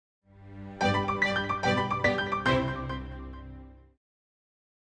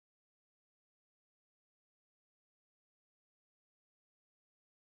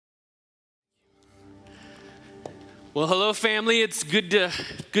Well, hello, family. It's good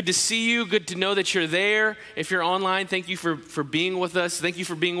to see you. Good to know that you're there. If you're online, thank you for being with us. Thank you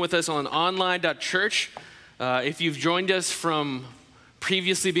for being with us on online.church. If you've joined us from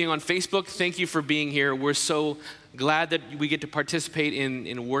previously being on Facebook, thank you for being here. We're so glad that we get to participate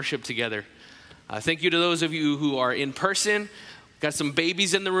in worship together. Thank you to those of you who are in person. Got some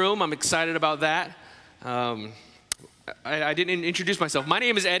babies in the room. I'm excited about that. I didn't introduce myself. My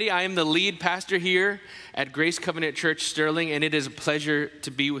name is Eddy. I am the lead pastor here at Grace Covenant Church Sterling, and it is a pleasure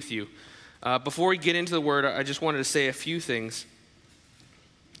to be with you. Before we get into the word, I just wanted to say a few things.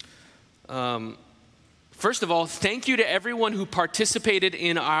 First of all, thank you to everyone who participated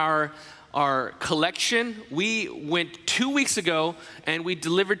in our collection. We went 2 weeks ago, and we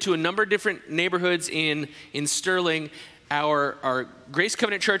delivered to a number of different neighborhoods in Sterling our Grace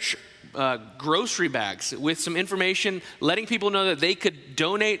Covenant Church grocery bags with some information, letting people know that they could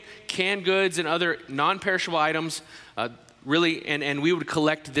donate canned goods and other non-perishable items, and we would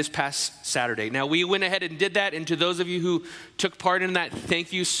collect this past Saturday. Now, we went ahead and did that, and to those of you who took part in that,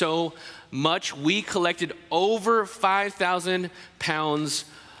 thank you so much. We collected over 5,000 pounds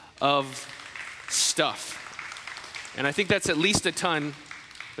of stuff, and I think that's at least a ton.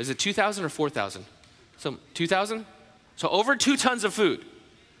 Is it 2,000 or 4,000? So 2,000? So over 2 tons of food.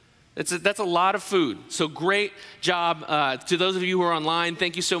 That's a lot of food. So great job to those of you who are online.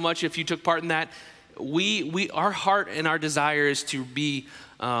 Thank you so much if you took part in that. Our heart and our desire is to be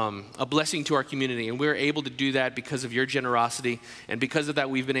a blessing to our community, and we're able to do that because of your generosity, and because of that,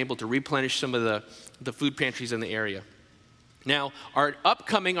 we've been able to replenish some of the food pantries in the area. Now, our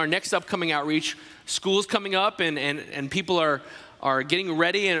next upcoming outreach, school's coming up, and people are getting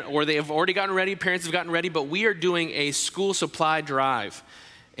ready, or they have already gotten ready. Parents have gotten ready, but we are doing a school supply drive.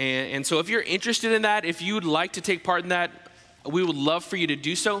 And so if you're interested in that, if you would like to take part in that, we would love for you to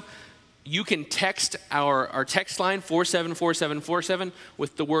do so. You can text our text line, 474747,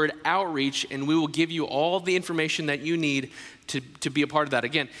 with the word outreach, and we will give you all the information that you need to be a part of that.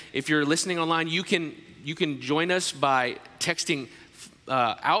 Again, if you're listening online, you can join us by texting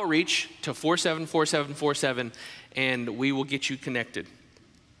outreach to 474747, and we will get you connected.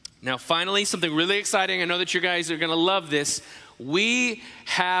 Now, finally, something really exciting. I know that you guys are going to love this. We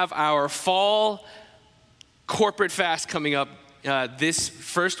have our fall corporate fast coming up this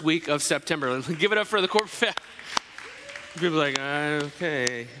first week of September. Give it up for the corporate fast. People are like,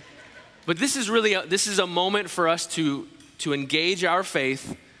 okay. But this is a moment for us to engage our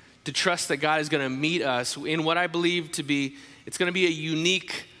faith, to trust that God is going to meet us in what I believe to be, it's going to be a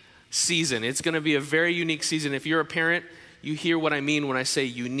unique season. It's going to be a very unique season. If you're a parent, you hear what I mean when I say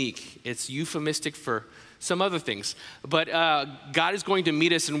unique. It's euphemistic for some other things. But God is going to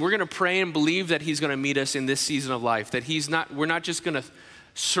meet us, and we're going to pray and believe that he's going to meet us in this season of life, that we're not just going to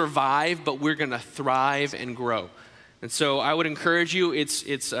survive, but we're going to thrive and grow. And so I would encourage you, it's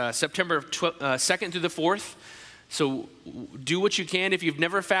September 2nd through the 4th. So do what you can. If you've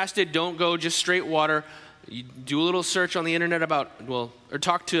never fasted, don't go just straight water. You do a little search on the internet or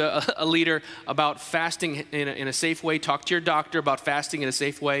talk to a leader about fasting in a safe way. Talk to your doctor about fasting in a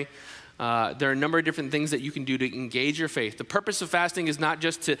safe way. There are a number of different things that you can do to engage your faith. The purpose of fasting is not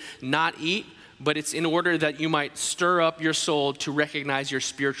just to not eat, but it's in order that you might stir up your soul to recognize your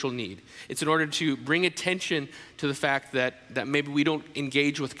spiritual need. It's in order to bring attention to the fact that maybe we don't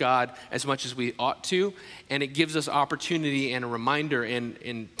engage with God as much as we ought to, and it gives us opportunity and a reminder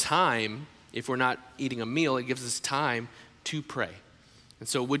and time. If we're not eating a meal, it gives us time to pray. And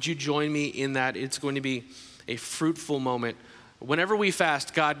so would you join me in that? It's going to be a fruitful moment. Whenever we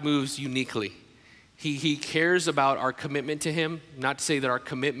fast, God moves uniquely. He cares about our commitment to him. Not to say that our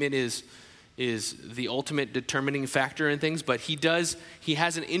commitment is the ultimate determining factor in things, but he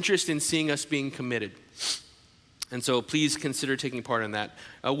has an interest in seeing us being committed. And so please consider taking part in that.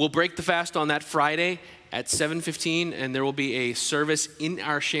 We'll break the fast on that Friday at 7:15, and there will be a service in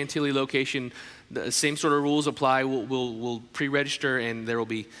our Chantilly location. The same sort of rules apply. We'll pre-register, and there will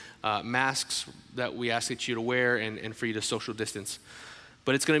be masks that we ask that you to wear and for you to social distance.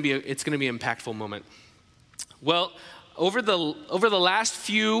 But it's going to be an impactful moment. Well, over the last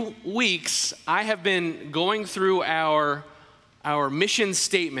few weeks, I have been going through our mission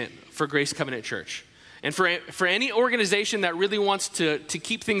statement for Grace Covenant Church. And for any organization that really wants to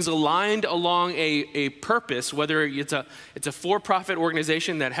keep things aligned along a purpose, whether it's a for-profit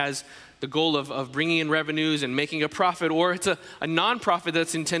organization that has the goal of bringing in revenues and making a profit, or it's a nonprofit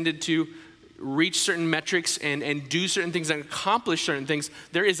that's intended to reach certain metrics and do certain things and accomplish certain things,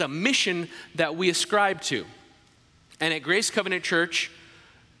 there is a mission that we ascribe to. And at Grace Covenant Church,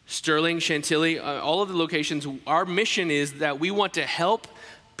 Sterling, Chantilly, all of the locations, our mission is that we want to help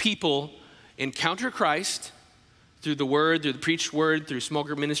people encounter Christ through the word, through the preached word, through small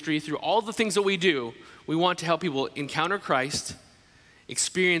group ministry, through all the things that we do, we want to help people encounter Christ,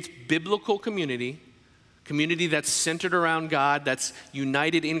 experience biblical community that's centered around God, that's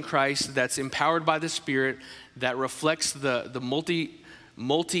united in Christ, that's empowered by the Spirit, that reflects the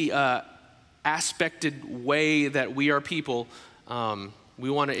multi-aspected way that we are people. We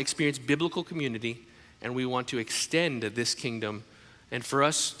want to experience biblical community, and we want to extend this kingdom. And for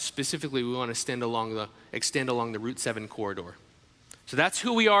us specifically, we want to extend along the Route 7 corridor. So that's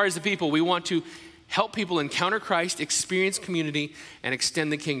who we are as a people. We want to help people encounter Christ, experience community, and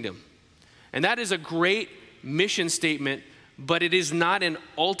extend the kingdom. And that is a great mission statement, but it is not an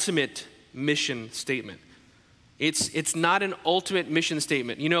ultimate mission statement. It's not an ultimate mission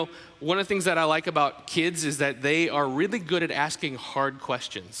statement. You know, one of the things that I like about kids is that they are really good at asking hard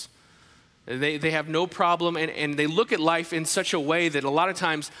questions. They have no problem, and they look at life in such a way that a lot of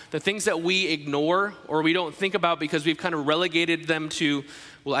times the things that we ignore or we don't think about because we've kind of relegated them to,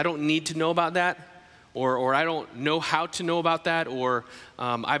 well, I don't need to know about that, or I don't know how to know about that, or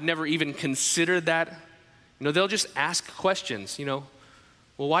I've never even considered that. You know, they'll just ask questions, you know.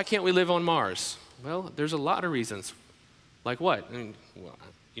 Well, why can't we live on Mars? Well, there's a lot of reasons. Like what? I mean, well,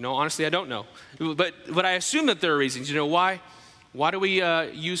 you know, honestly, I don't know. But I assume that there are reasons. You know, why do we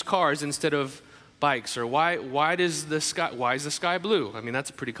use cars instead of bikes? Or why is the sky blue? I mean, that's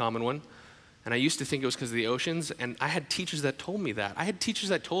a pretty common one. And I used to think it was because of the oceans, and I had teachers that told me that. I had teachers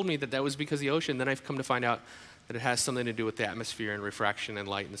that told me that was because of the ocean. Then I've come to find out that it has something to do with the atmosphere and refraction and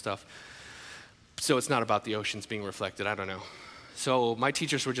light and stuff. So it's not about the oceans being reflected. I don't know. So my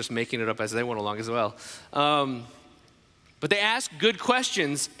teachers were just making it up as they went along as well. But they ask good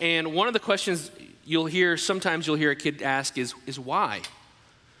questions, and one of the questions sometimes you'll hear a kid ask is why?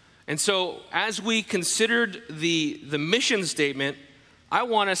 And so as we considered the mission statement, I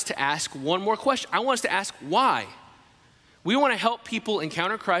want us to ask one more question. I want us to ask why. We want to help people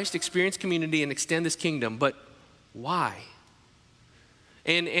encounter Christ, experience community, and extend this kingdom, but why?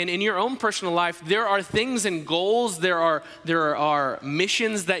 And in your own personal life, there are things and goals, there are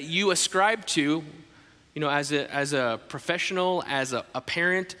missions that you ascribe to, you know, as a professional, as a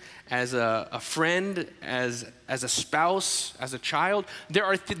parent, as a friend, as a spouse, as a child. There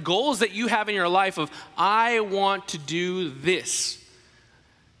are goals that you have in your life of, I want to do this.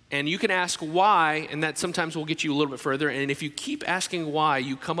 And you can ask why, and that sometimes will get you a little bit further. And if you keep asking why,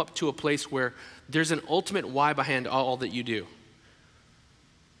 you come up to a place where there's an ultimate why behind all that you do.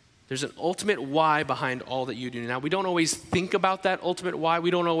 There's an ultimate why behind all that you do. Now, we don't always think about that ultimate why. We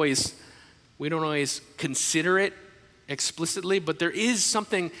don't always consider it explicitly, but there is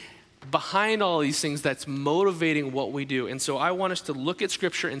something behind all these things that's motivating what we do. And so I want us to look at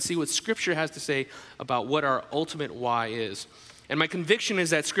Scripture and see what Scripture has to say about what our ultimate why is. And my conviction is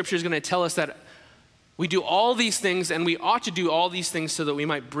that Scripture is going to tell us that we do all these things, and we ought to do all these things so that we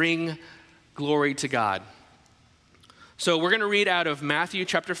might bring glory to God. So we're going to read out of Matthew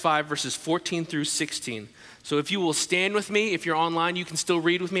chapter 5, verses 14 through 16. So if you will stand with me, if you're online, you can still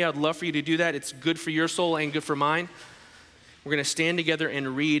read with me. I'd love for you to do that. It's good for your soul and good for mine. We're going to stand together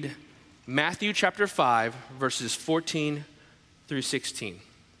and read Matthew chapter 5, verses 14 through 16.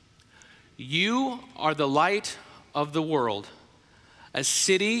 You are the light of the world. A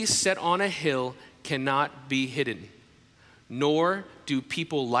city set on a hill cannot be hidden, nor do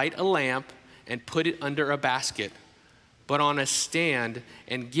people light a lamp and put it under a basket, but on a stand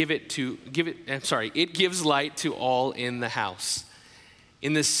and it gives light to all in the house.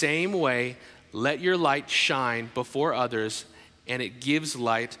 In the same way, let your light shine before others, and it gives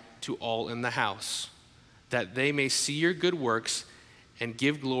light to all in the house, that they may see your good works and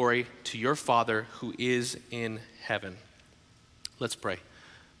give glory to your Father who is in heaven. Let's pray.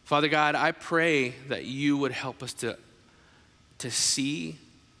 Father God, I pray that you would help us to see,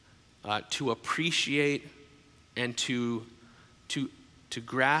 to appreciate, and to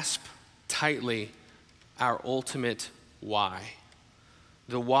grasp tightly our ultimate why.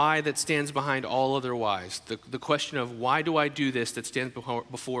 The why that stands behind all other whys. The question of why do I do this that stands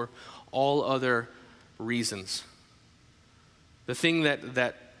before all other reasons. The thing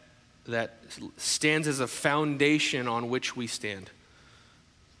that stands as a foundation on which we stand.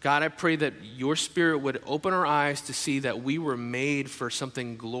 God, I pray that your Spirit would open our eyes to see that we were made for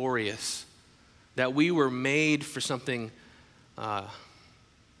something glorious, that we were made for something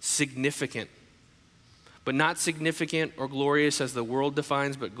significant, but not significant or glorious as the world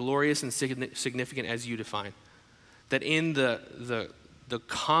defines, but glorious and significant as you define. That in the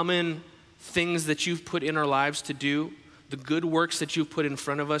common things that you've put in our lives to do, the good works that you've put in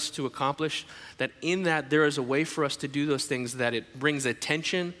front of us to accomplish, that in that there is a way for us to do those things, that it brings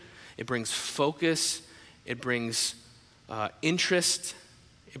attention, it brings focus, it brings interest.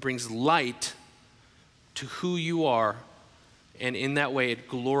 It brings light to who you are, and in that way it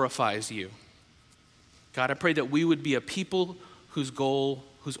glorifies you. God, I pray that we would be a people whose goal,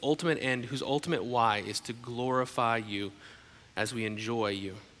 whose ultimate end, whose ultimate why is to glorify you as we enjoy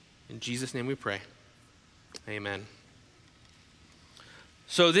you. In Jesus' name we pray. Amen.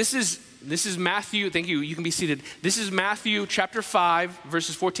 So this is Matthew. Thank you. You can be seated. This is Matthew chapter 5,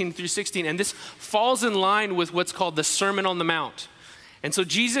 verses 14 through 16, and this falls in line with what's called the Sermon on the Mount. And so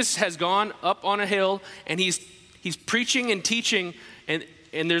Jesus has gone up on a hill, and he's preaching and teaching, and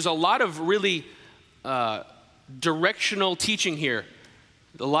there's a lot of really directional teaching here.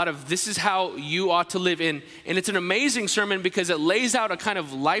 A lot of this is how you ought to live in. And it's an amazing sermon because it lays out a kind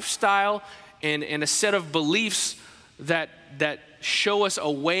of lifestyle and a set of beliefs that show us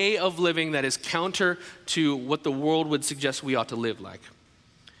a way of living that is counter to what the world would suggest we ought to live like.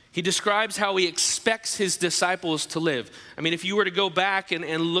 He describes how he expects his disciples to live. I mean, if you were to go back and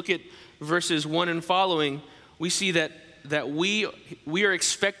look at verses 1 and following, we see that we are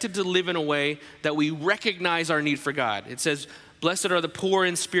expected to live in a way that we recognize our need for God. It says, "Blessed are the poor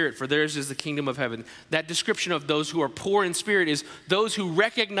in spirit, for theirs is the kingdom of heaven." That description of those who are poor in spirit is those who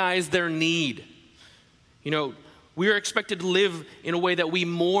recognize their need. You know, we are expected to live in a way that we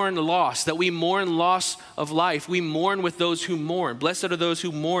mourn loss, that we mourn loss of life. We mourn with those who mourn. Blessed are those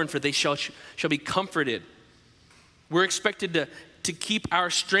who mourn, for they shall be comforted. We're expected to keep our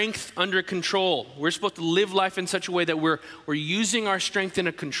strength under control. We're supposed to live life in such a way that we're using our strength in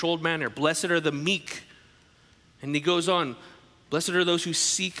a controlled manner. Blessed are the meek. And he goes on, blessed are those who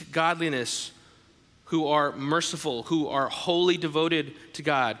seek godliness, who are merciful, who are wholly devoted to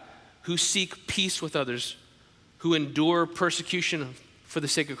God, who seek peace with others, who endure persecution for the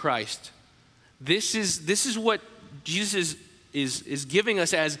sake of Christ. This is what Jesus is giving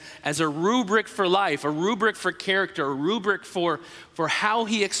us as a rubric for life, a rubric for character, a rubric for how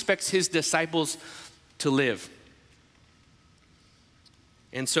he expects his disciples to live.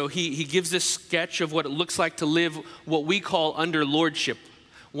 And so he gives this sketch of what it looks like to live what we call under lordship.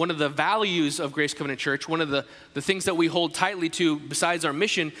 One of the values of Grace Covenant Church, one of the things that we hold tightly to besides our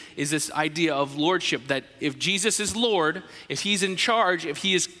mission is this idea of lordship, that if Jesus is Lord, if he's in charge, if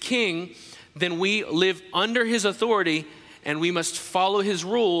he is king, then we live under his authority and we must follow his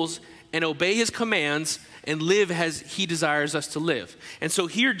rules and obey his commands and live as he desires us to live. And so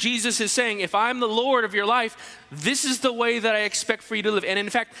here Jesus is saying, if I'm the Lord of your life, this is the way that I expect for you to live. And in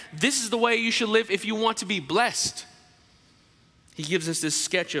fact, this is the way you should live if you want to be blessed. He gives us this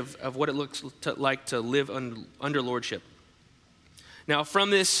sketch of what it looks like to live under lordship. Now, from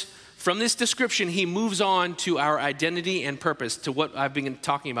this description, he moves on to our identity and purpose, to what I've been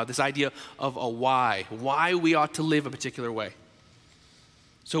talking about, this idea of a why we ought to live a particular way.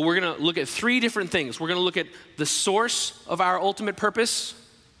 So we're going to look at three different things. We're going to look at the source of our ultimate purpose.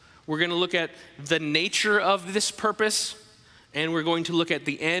 We're going to look at the nature of this purpose. And we're going to look at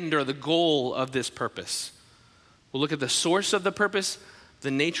the end or the goal of this purpose. We'll look at the source of the purpose,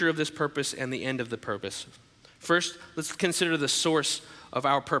 the nature of this purpose, and the end of the purpose. First, let's consider the source of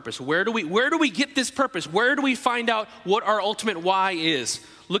our purpose. Where do we get this purpose? Where do we find out what our ultimate why is?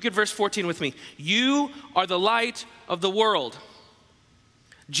 Look at verse 14 with me. You are the light of the world.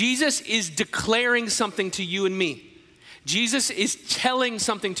 Jesus is declaring something to you and me. Jesus is telling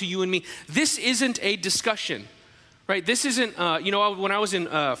something to you and me. This isn't a discussion, right? This isn't, when I was in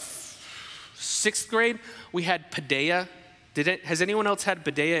 6th grade, we had Paideia. Has anyone else had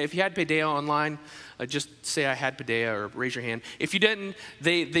Paideia? If you had Paideia online, just say I had Paideia or raise your hand. If you didn't,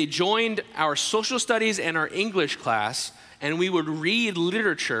 they joined our social studies and our English class, and we would read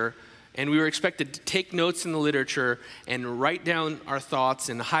literature, and we were expected to take notes in the literature and write down our thoughts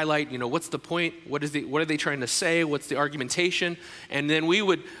and highlight, what's the point? What are they trying to say? What's the argumentation? And then we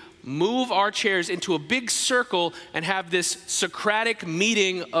would move our chairs into a big circle and have this Socratic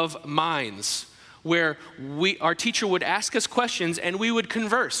meeting of minds, where our teacher would ask us questions and we would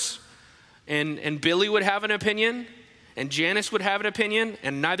converse. And Billy would have an opinion, and Janice would have an opinion,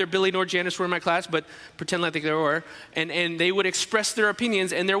 and neither Billy nor Janice were in my class, but pretend like they were. And they would express their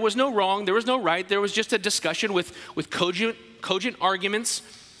opinions, and there was no wrong, there was no right, there was just a discussion with cogent arguments,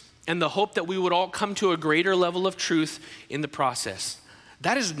 and the hope that we would all come to a greater level of truth in the process.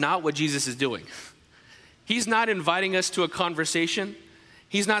 That is not what Jesus is doing. He's not inviting us to a conversation.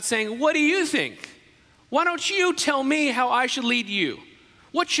 He's not saying, what do you think? Why don't you tell me how I should lead you?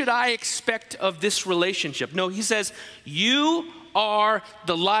 What should I expect of this relationship? No, he says, you are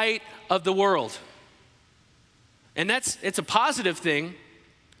the light of the world. And it's a positive thing,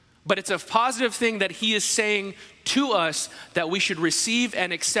 but it's a positive thing that he is saying to us that we should receive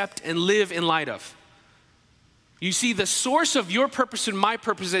and accept and live in light of. You see, the source of your purpose and my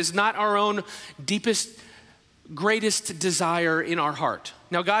purpose is not our own deepest, greatest desire in our heart.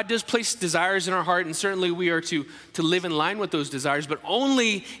 Now, God does place desires in our heart, and certainly we are to live in line with those desires, but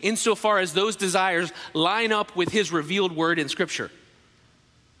only insofar as those desires line up with his revealed word in Scripture.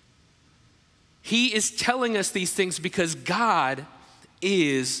 He is telling us these things because God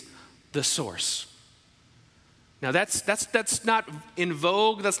is the source. Now that's not in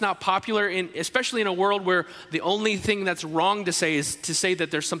vogue, that's not popular, especially in a world where the only thing that's wrong to say is to say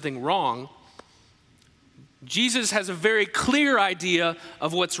that there's something wrong. Jesus has a very clear idea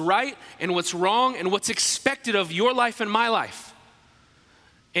of what's right and what's wrong and what's expected of your life and my life.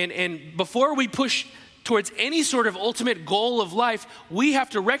 And before we push towards any sort of ultimate goal of life, we have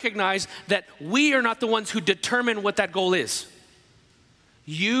to recognize that we are not the ones who determine what that goal is.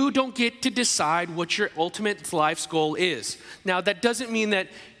 You don't get to decide what your ultimate life's goal is. Now, that doesn't mean that,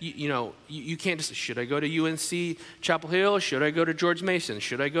 you can't just, should I go to UNC Chapel Hill? Should I go to George Mason?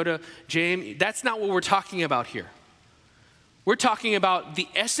 Should I go to James? That's not what we're talking about here. We're talking about the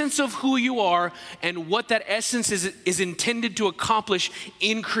essence of who you are and what that essence is intended to accomplish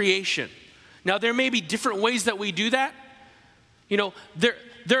in creation. Now, there may be different ways that we do that. There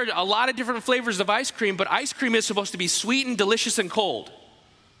are a lot of different flavors of ice cream, but ice cream is supposed to be sweet and delicious and cold.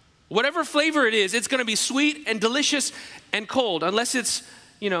 Whatever flavor it is, it's going to be sweet and delicious and cold, unless it's,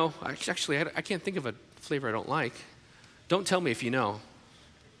 actually, I can't think of a flavor I don't like. Don't tell me if you know.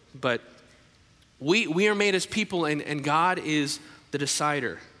 But we are made as people, and God is the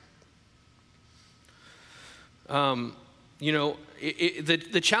decider. The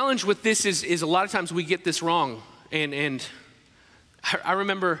challenge with this is a lot of times we get this wrong. And I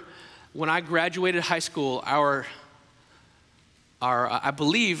remember when I graduated high school, I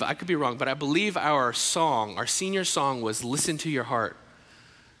believe, I could be wrong, but I believe our senior song was Listen to Your Heart.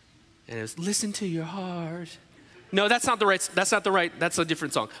 And it was, listen to your heart. No, that's not the right, that's a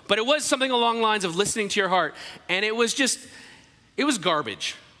different song. But it was something along the lines of listening to your heart. And it was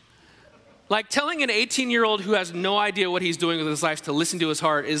garbage. Like telling an 18-year-old who has no idea what he's doing with his life to listen to his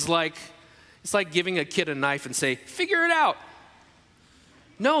heart is like, it's like giving a kid a knife and say, figure it out.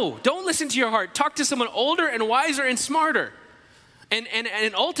 No, don't listen to your heart. Talk to someone older and wiser and smarter.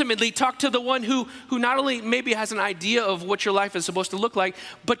 And ultimately talk to the one who not only maybe has an idea of what your life is supposed to look like,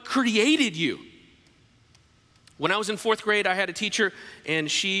 but created you. When I was in 4th grade, I had a teacher, and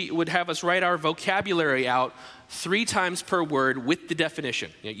she would have us write our vocabulary out 3 times per word with the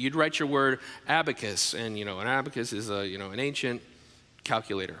definition. You'd write your word abacus, and an abacus is an ancient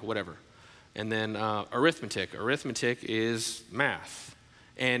calculator, whatever. And then arithmetic. Arithmetic is math.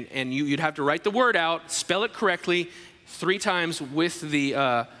 And you'd have to write the word out, spell it correctly, 3 times with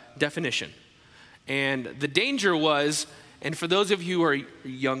the definition. And the danger was, and for those of you who are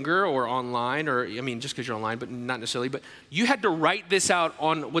younger or online, or just because you're online, but not necessarily, but you had to write this out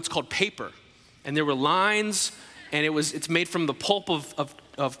on what's called paper. And there were lines, and it's made from the pulp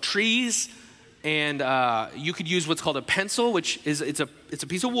of trees, and you could use what's called a pencil, which is it's a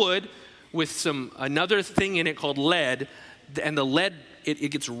piece of wood with another thing in it called lead, and the lead it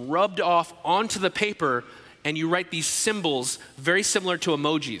gets rubbed off onto the paper. And you write these symbols very similar to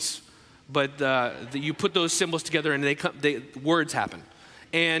emojis, but you put those symbols together and words happen.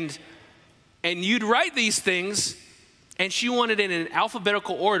 And you'd write these things, and she wanted it in an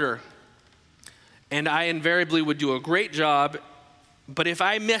alphabetical order, and I invariably would do a great job, but if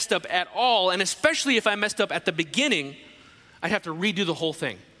I messed up at all, and especially if I messed up at the beginning, I'd have to redo the whole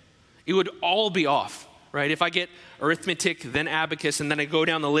thing. It would all be off, right? If I get arithmetic, then abacus, and then I go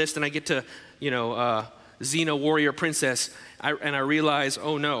down the list and I get to, Xena Warrior Princess, and I realize,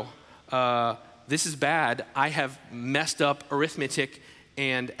 oh no, this is bad. I have messed up arithmetic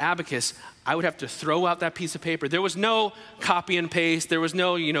and abacus. I would have to throw out that piece of paper. There was no copy and paste. There was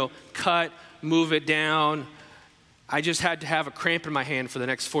no, cut, move it down. I just had to have a cramp in my hand for the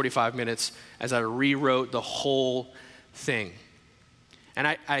next 45 minutes as I rewrote the whole thing. And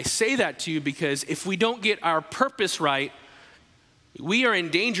I say that to you because if we don't get our purpose right, we are in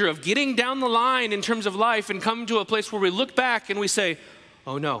danger of getting down the line in terms of life and come to a place where we look back and we say,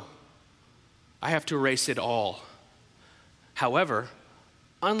 oh no, I have to erase it all. However,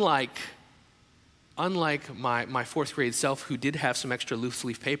 unlike my 4th grade self who did have some extra loose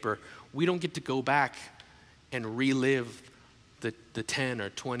leaf paper, we don't get to go back and relive the 10 or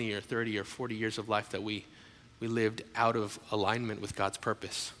 20 or 30 or 40 years of life that we lived out of alignment with God's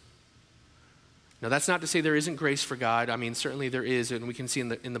purpose. Now, that's not to say there isn't grace for God. Certainly there is, and we can see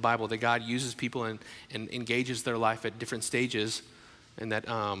in the Bible that God uses people and engages their life at different stages. And that,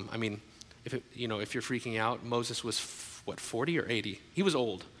 if you're freaking out, Moses was, 40 or 80? He was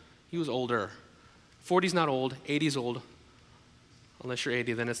old. He was older. 40's not old, 80's old. Unless you're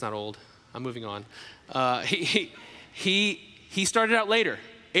 80, then it's not old. I'm moving on. He started out later.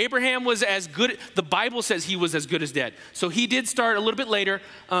 Abraham was as good, the Bible says he was as good as dead. So he did start a little bit later,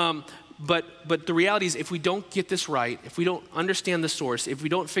 but the reality is if we don't get this right, if we don't understand the source, if we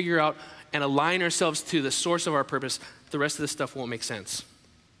don't figure out and align ourselves to the source of our purpose, the rest of this stuff won't make sense.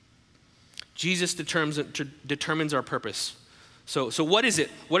 Jesus determines our purpose. So what is it?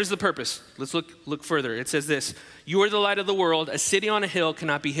 What is the purpose? Let's look further. It says this: you are the light of the world. A city on a hill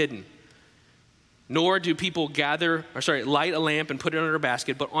cannot be hidden. Nor do people light a lamp and put it under a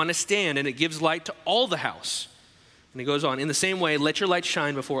basket, but on a stand, and it gives light to all the house. And he goes on, in the same way, let your light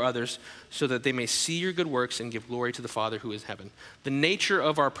shine before others so that they may see your good works and give glory to the Father who is in heaven. The nature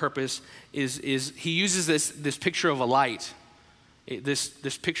of our purpose is he uses this picture of a light,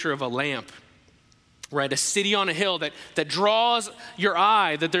 this picture of a lamp, right? A city on a hill that draws your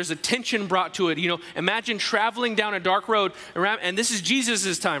eye, that there's attention brought to it. You know, imagine traveling down a dark road around, and this is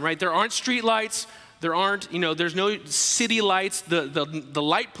Jesus' time, right? There aren't street lights. There aren't, there's no city lights. The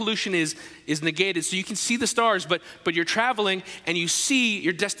light pollution is negated, so you can see the stars, but you're traveling and you see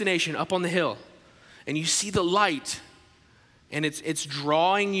your destination up on the hill, and you see the light, and it's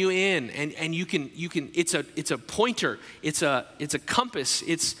drawing you in, and you can it's a pointer, it's a compass,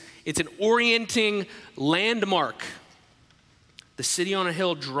 it's an orienting landmark. The city on a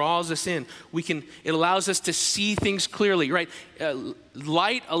hill draws us in. It allows us to see things clearly, right?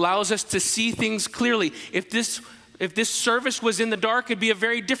 Light allows us to see things clearly. If this service was in the dark, it'd be a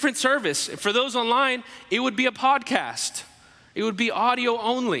very different service. For those online, it would be a podcast. It would be audio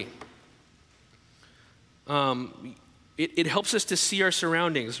only. It helps us to see our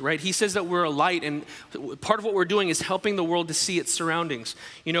surroundings, right? He says that we're a light, and part of what we're doing is helping the world to see its surroundings.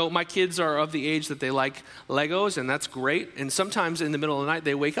 You know, my kids are of the age that they like Legos, and that's great. And sometimes in the middle of the night,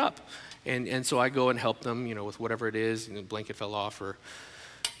 they wake up. And so I go and help them, with whatever it is. The blanket fell off, or,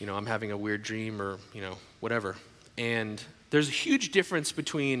 I'm having a weird dream, or, whatever. And there's a huge difference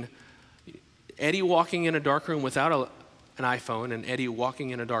between Eddy walking in a dark room without an iPhone and Eddy walking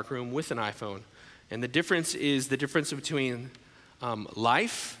in a dark room with an iPhone. And the difference is the difference between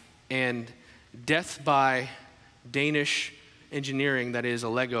life and death by Danish engineering that is a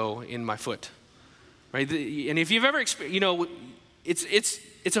Lego in my foot, right? And if you've ever experienced,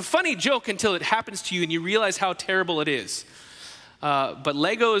 it's a funny joke until it happens to you and you realize how terrible it is. But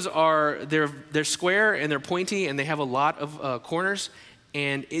Legos they're square and they're pointy and they have a lot of corners,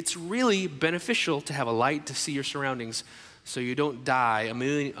 and it's really beneficial to have a light to see your surroundings, so you don't die a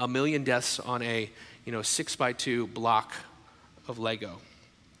million deaths on a 6x2 block of Lego.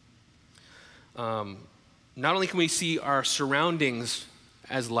 Not only can we see our surroundings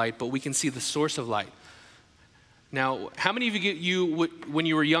as light, but we can see the source of light. Now, how many of you when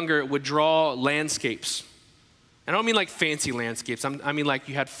you were younger, would draw landscapes? And I don't mean like fancy landscapes. I mean like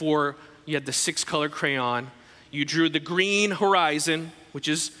you had the 6-color crayon. You drew the green horizon,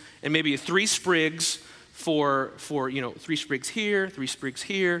 and maybe 3 sprigs, for 3 sprigs here, 3 sprigs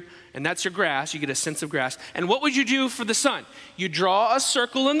here, and that's your grass. You get a sense of grass. And what would you do for the sun? You draw a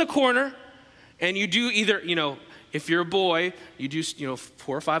circle in the corner, and you do either, if you're a boy, you do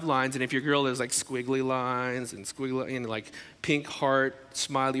 4 or 5 lines, and if you're a girl, there's like squiggly lines and like pink heart,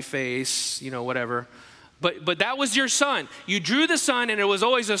 smiley face, whatever. But that was your sun. You drew the sun, and it was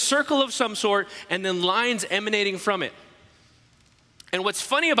always a circle of some sort, and then lines emanating from it. And what's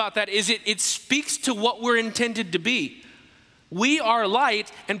funny about that is it speaks to what we're intended to be. We are light,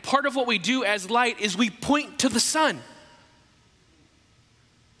 and part of what we do as light is we point to the sun.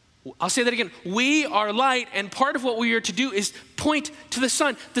 I'll say that again. We are light, and part of what we are to do is point to the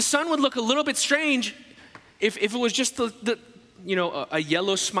sun. The sun would look a little bit strange if it was just a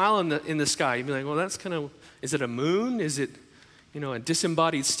yellow smile in the sky. You'd be like, well, that's is it a moon? Is it a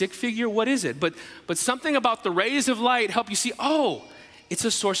disembodied stick figure? What is it? But something about the rays of light help you see, it's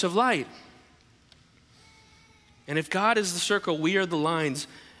a source of light. And if God is the circle, we are the lines,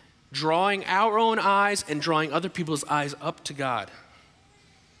 drawing our own eyes and drawing other people's eyes up to God.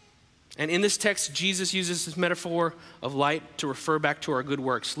 And in this text, Jesus uses this metaphor of light to refer back to our good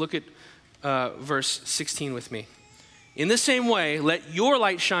works. Look at verse 16 with me. In the same way, let your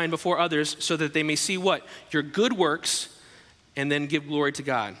light shine before others so that they may see what? Your good works, and then give glory to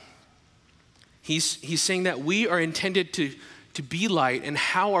God. He's saying that we are intended to be light, and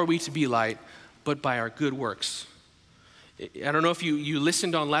how are we to be light? But by our good works. I don't know if you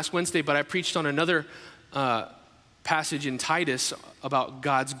listened on last Wednesday, but I preached on another passage in Titus about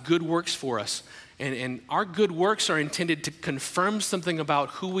God's good works for us. And our good works are intended to confirm something about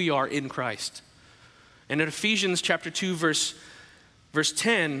who we are in Christ. And in Ephesians chapter 2, verse Verse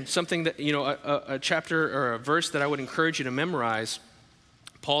 10, something that, a chapter or a verse that I would encourage you to memorize.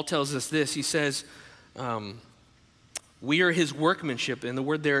 Paul tells us this. He says, we are his workmanship, and the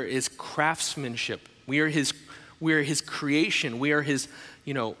word there is craftsmanship. We are his creation. We are his,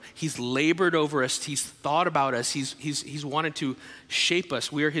 he's labored over us. He's thought about us. He's wanted to shape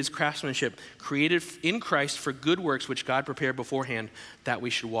us. We are his craftsmanship, created in Christ for good works, which God prepared beforehand that we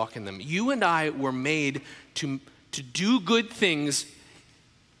should walk in them. You and I were made to do good things,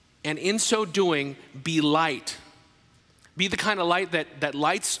 and in so doing, be light. Be the kind of light that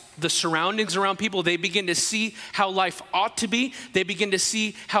lights the surroundings around people. They begin to see how life ought to be. They begin to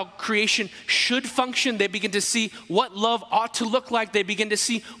see how creation should function. They begin to see what love ought to look like. They begin to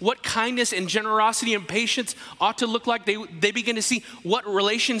see what kindness and generosity and patience ought to look like. They begin to see what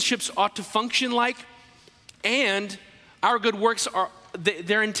relationships ought to function like. And our good works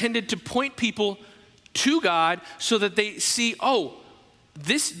they're intended to point people to God so that they see, oh,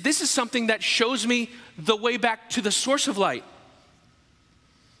 this is something that shows me the way back to the source of light.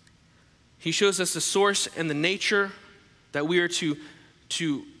 He shows us the source and the nature that we are to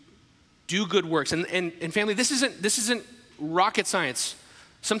do good works. And family, this isn't rocket science.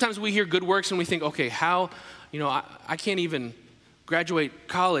 Sometimes we hear good works and we think, okay, how, I can't even graduate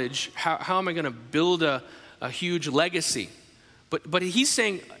college. How am I going to build a huge legacy? But he's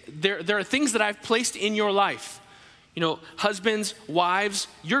saying there are things that I've placed in your life. Husbands, wives,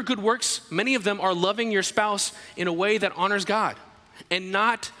 your good works, many of them are loving your spouse in a way that honors God and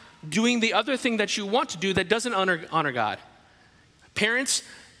not doing the other thing that you want to do that doesn't honor God. Parents,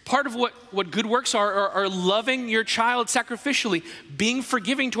 part of what good works are loving your child sacrificially, being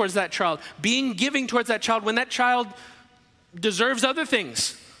forgiving towards that child, being giving towards that child when that child deserves other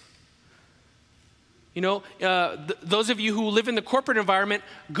things. Those of you who live in the corporate environment,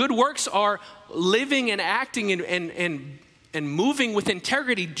 good works are living and acting and moving with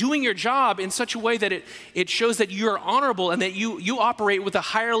integrity, doing your job in such a way that it shows that you are honorable and that you operate with a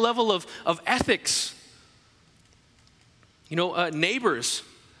higher level of ethics. Neighbors,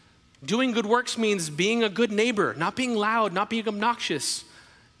 doing good works means being a good neighbor, not being loud, not being obnoxious,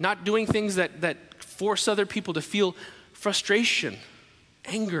 not doing things that force other people to feel frustration,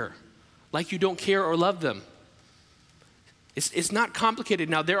 anger, like you don't care or love them. It's not complicated.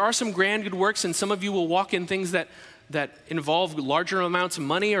 Now, there are some grand good works, and some of you will walk in things that involve larger amounts of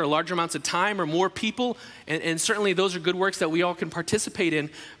money or larger amounts of time or more people, and certainly those are good works that we all can participate in,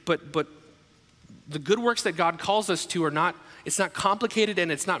 but the good works that God calls us to it's not complicated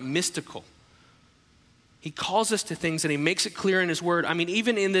and it's not mystical. He calls us to things and he makes it clear in his word. I mean,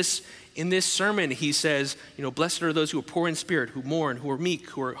 even in this sermon, he says, blessed are those who are poor in spirit, who mourn, who are meek,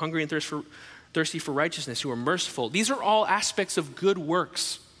 who are hungry and thirsty for righteousness, who are merciful. These are all aspects of good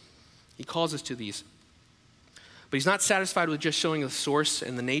works. He calls us to these. But he's not satisfied with just showing the source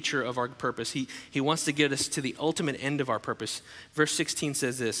and the nature of our purpose. He wants to get us to the ultimate end of our purpose. Verse 16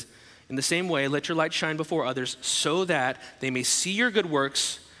 says this, in the same way, let your light shine before others so that they may see your good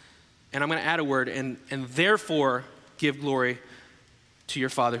works, and I'm going to add a word, and therefore give glory to your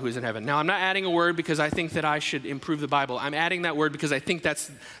Father who is in heaven. Now, I'm not adding a word because I think that I should improve the Bible. I'm adding that word because I think that's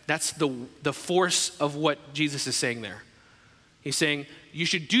the force of what Jesus is saying there. He's saying, you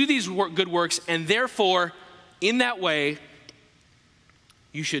should do these good works, and therefore, in that way,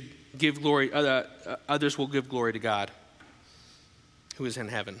 you should give glory, others will give glory to God who is in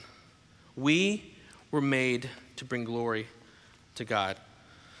heaven. We were made to bring glory to God.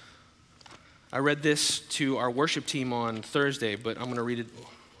 I read this to our worship team on Thursday, but I'm going to read it,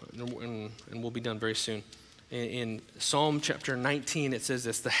 and we'll be done very soon. In Psalm chapter 19, it says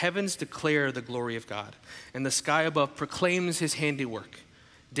this, the heavens declare the glory of God, and the sky above proclaims his handiwork.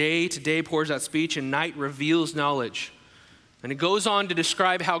 Day to day pours out speech, and night reveals knowledge. And it goes on to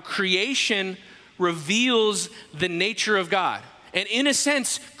describe how creation reveals the nature of God. And in a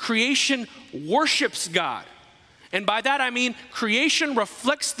sense, creation worships God. And by that I mean creation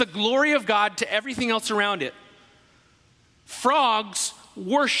reflects the glory of God to everything else around it. Frogs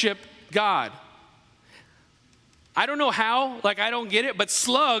worship God. I don't know how, I don't get it, but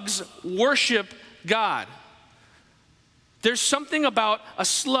slugs worship God. There's something about a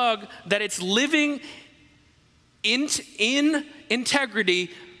slug that it's living in integrity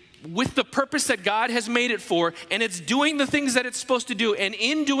with the purpose that God has made it for, and it's doing the things that it's supposed to do, and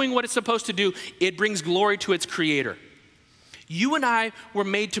in doing what it's supposed to do, it brings glory to its creator. You and I were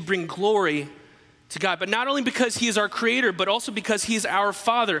made to bring glory to God, but not only because he is our creator, but also because he is our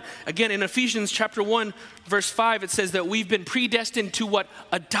Father. Again, in Ephesians chapter 1, verse 5, it says that we've been predestined to what?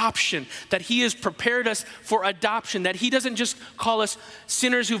 Adoption. That he has prepared us for adoption. That he doesn't just call us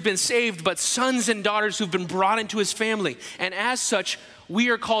sinners who've been saved, but sons and daughters who've been brought into his family. And as such, we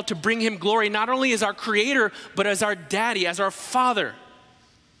are called to bring him glory, not only as our creator, but as our daddy, as our Father.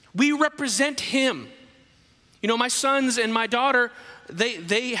 We represent him. You know, my sons and my daughter,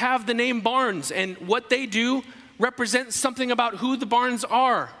 they have the name Barnes, and what they do represents something about who the Barnes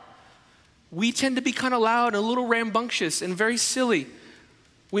are. We tend to be kind of loud and a little rambunctious and very silly.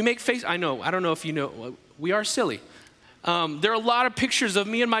 We make faces. I don't know if you know, we are silly. There are a lot of pictures of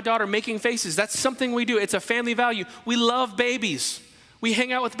me and my daughter making faces. That's something we do. It's a family value. We love babies. We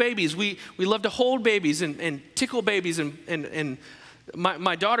hang out with babies. We love to hold babies and tickle babies and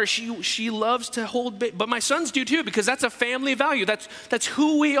my daughter, she loves to hold, but my sons do too, because that's a family value. That's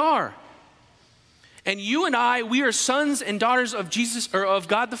who we are. And you and I, we are sons and daughters of Jesus, or of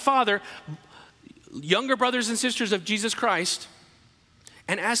God the Father, younger brothers and sisters of Jesus Christ.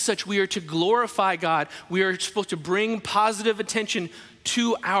 And as such, we are to glorify God. We are supposed to bring positive attention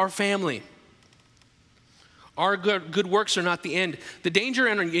to our family. Our good works are not the end. The danger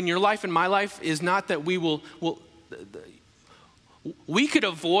in your life and my life is not that we could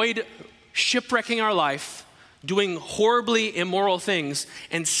avoid shipwrecking our life, doing horribly immoral things,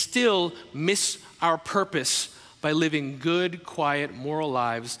 and still miss our purpose by living good, quiet, moral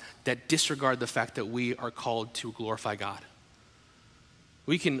lives that disregard the fact that we are called to glorify God.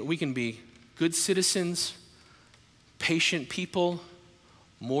 We can be good citizens, patient people,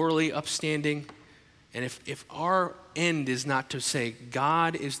 morally upstanding, and if our end is not to say,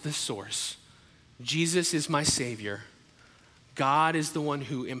 God is the source, Jesus is my Savior, God is the one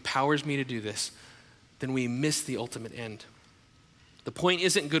who empowers me to do this, then we miss the ultimate end. The point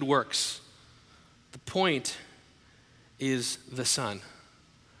isn't good works. The point is the Son,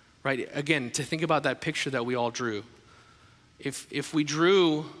 right? Again, to think about that picture that we all drew. If we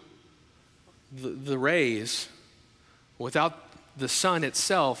drew the rays without the sun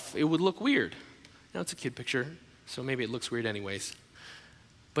itself, it would look weird. Now, it's a kid picture, so maybe it looks weird anyways.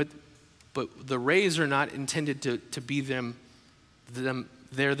 But the rays are not intended to be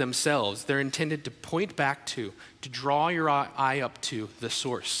there themselves. They're intended to point back to draw your eye up to the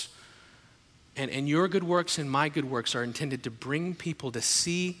source. And your good works and my good works are intended to bring people to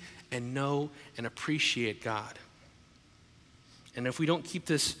see and know and appreciate God. And if we don't keep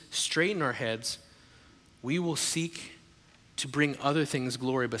this straight in our heads, we will seek to bring other things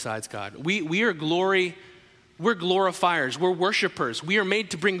glory besides God. We are glory. We're glorifiers. We're worshipers. We are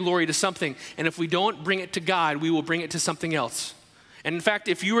made to bring glory to something. And if we don't bring it to God, we will bring it to something else. And in fact,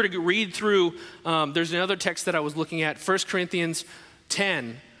 if you were to read through, there's another text that I was looking at, 1 Corinthians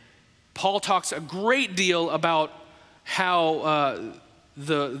 10. Paul talks a great deal about how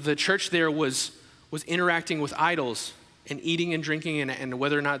the church there was interacting with idols and eating and drinking and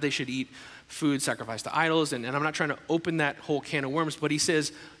whether or not they should eat food sacrificed to idols. And I'm not trying to open that whole can of worms, but he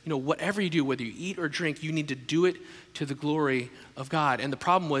says, whatever you do, whether you eat or drink, you need to do it to the glory of God. And the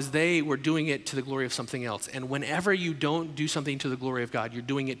problem was they were doing it to the glory of something else. And whenever you don't do something to the glory of God, you're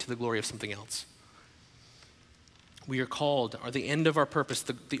doing it to the glory of something else. We are called, or the end of our purpose,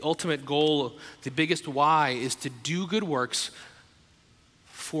 the ultimate goal, the biggest why is to do good works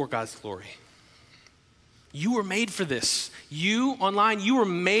for God's glory. You were made for this. You online, you were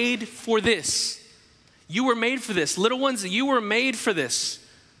made for this. You were made for this. Little ones, you were made for this.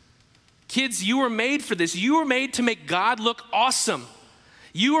 Kids, you were made for this. You were made to make God look awesome.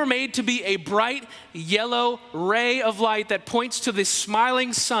 You were made to be a bright yellow ray of light that points to the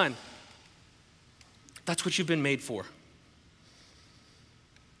smiling sun. That's what you've been made for.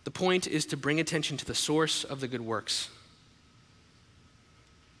 The point is to bring attention to the source of the good works.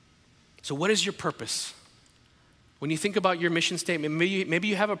 So what is your purpose? When you think about your mission statement, maybe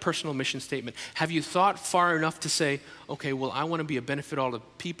you have a personal mission statement. Have you thought far enough to say, okay, well, I want to be a benefit to all the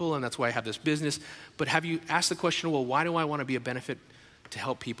people, and that's why I have this business. But have you asked the question, well, why do I want to be a benefit to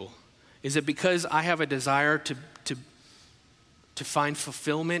help people? Is it because I have a desire to find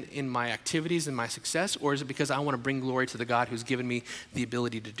fulfillment in my activities and my success, or is it because I want to bring glory to the God who's given me the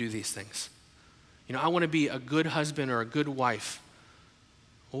ability to do these things? I want to be a good husband or a good wife.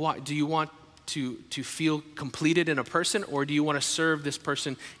 Well, why? Do you want to feel completed in a person, or do you want to serve this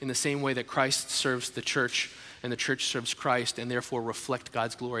person in the same way that Christ serves the church and the church serves Christ, and therefore reflect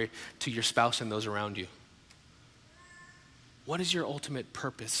God's glory to your spouse and those around you? What is your ultimate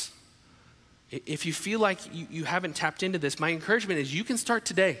purpose? If you feel like you haven't tapped into this, my encouragement is you can start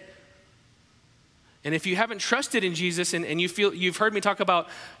today. And if you haven't trusted in Jesus and you've heard me talk about,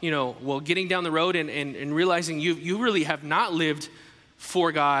 getting down the road and realizing you really have not lived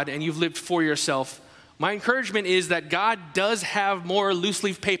for God and you've lived for yourself, my encouragement is that God does have more loose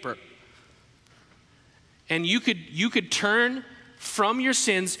leaf paper. And you could turn from your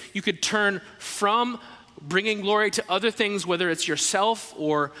sins, you could turn from bringing glory to other things, whether it's yourself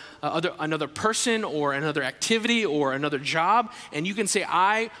or another person or another activity or another job, and you can say,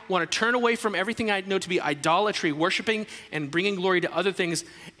 I want to turn away from everything I know to be idolatry, worshiping and bringing glory to other things,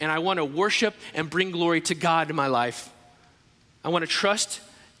 and I want to worship and bring glory to God in my life. I want to trust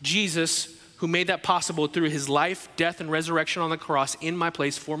Jesus, who made that possible through his life, death, and resurrection on the cross in my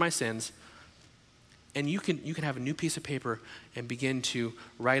place for my sins. And you can have a new piece of paper and begin to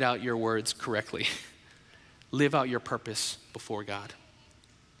write out your words correctly. Live out your purpose before God.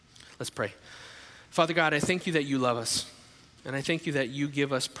 Let's pray. Father God, I thank you that you love us. And I thank you that you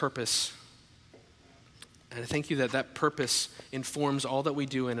give us purpose. And I thank you that that purpose informs all that we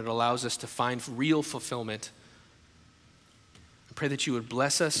do and it allows us to find real fulfillment. I pray that you would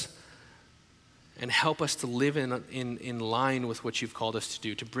bless us and help us to live in line with what you've called us to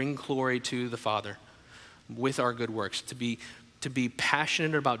do, to bring glory to the Father with our good works, to be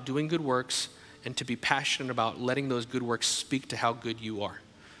passionate about doing good works, and to be passionate about letting those good works speak to how good you are.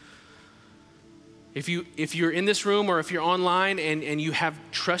 If you're in this room or if you're online and you have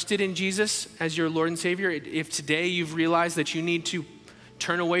trusted in Jesus as your Lord and Savior, if today you've realized that you need to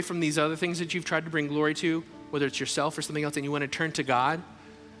turn away from these other things that you've tried to bring glory to, whether it's yourself or something else, and you want to turn to God,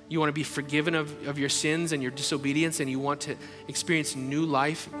 you want to be forgiven of your sins and your disobedience, and you want to experience new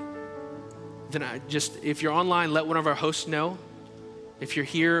life, then if you're online, let one of our hosts know. If you're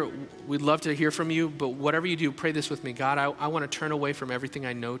here, we'd love to hear from you, but whatever you do, pray this with me. God, I want to turn away from everything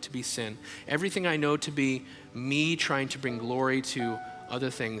I know to be sin, everything I know to be me trying to bring glory to other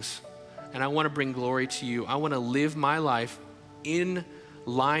things, and I want to bring glory to you. I want to live my life in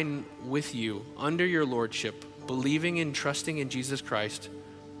line with you, under your lordship, believing and trusting in Jesus Christ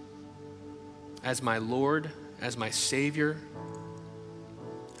as my Lord, as my Savior.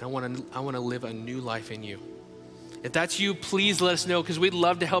 I want to live a new life in you. If that's you, please let us know, because we'd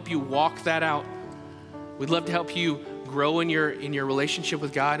love to help you walk that out. We'd love to help you grow in your relationship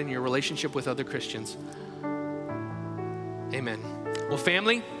with God and your relationship with other Christians. Amen. Well,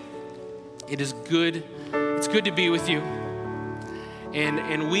 family, it is good. It's good to be with you.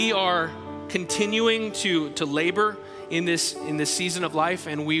 And we are continuing to labor in this season of life,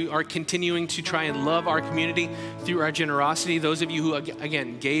 and we are continuing to try and love our community through our generosity. Those of you who,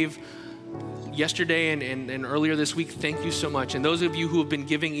 again, gave yesterday and earlier this week, thank you so much. And those of you who have been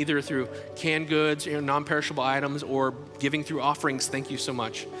giving either through canned goods, non-perishable items, or giving through offerings, thank you so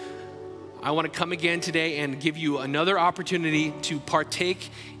much. I want to come again today and give you another opportunity to partake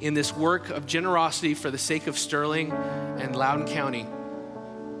in this work of generosity for the sake of Sterling and Loudoun County.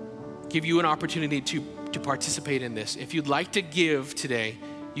 Give you an opportunity to participate in this. If you'd like to give today,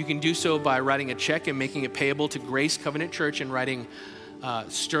 you can do so by writing a check and making it payable to Grace Covenant Church and writing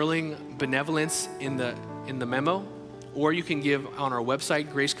Sterling Benevolence in the memo, or you can give on our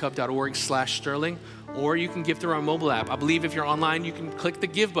website, gracecov.org/sterling, or you can give through our mobile app. I believe if you're online, you can click the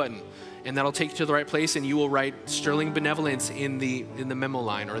give button, and that'll take you to the right place, and you will write Sterling Benevolence in the memo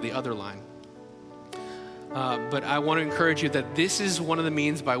line or the other line. But I want to encourage you that this is one of the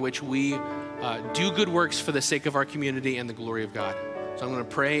means by which we do good works for the sake of our community and the glory of God. So I'm going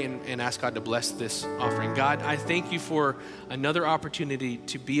to pray and ask God to bless this offering. God, I thank you for another opportunity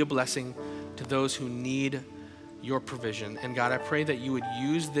to be a blessing to those who need your provision. And God, I pray that you would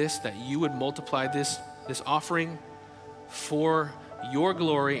use this, that you would multiply this offering for your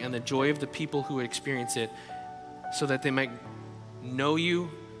glory and the joy of the people who would experience it, so that they might know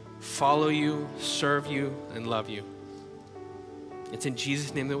you, follow you, serve you, and love you. It's in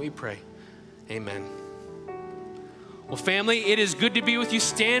Jesus' name that we pray. Amen. Well, family, it is good to be with you.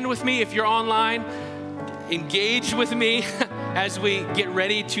 Stand with me if you're online. Engage with me as we get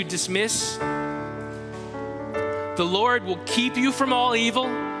ready to dismiss. The Lord will keep you from all evil.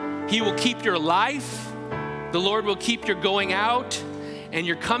 He will keep your life. The Lord will keep your going out and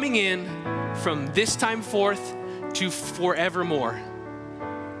your coming in from this time forth to forevermore.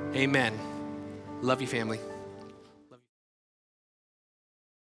 Amen. Love you, family.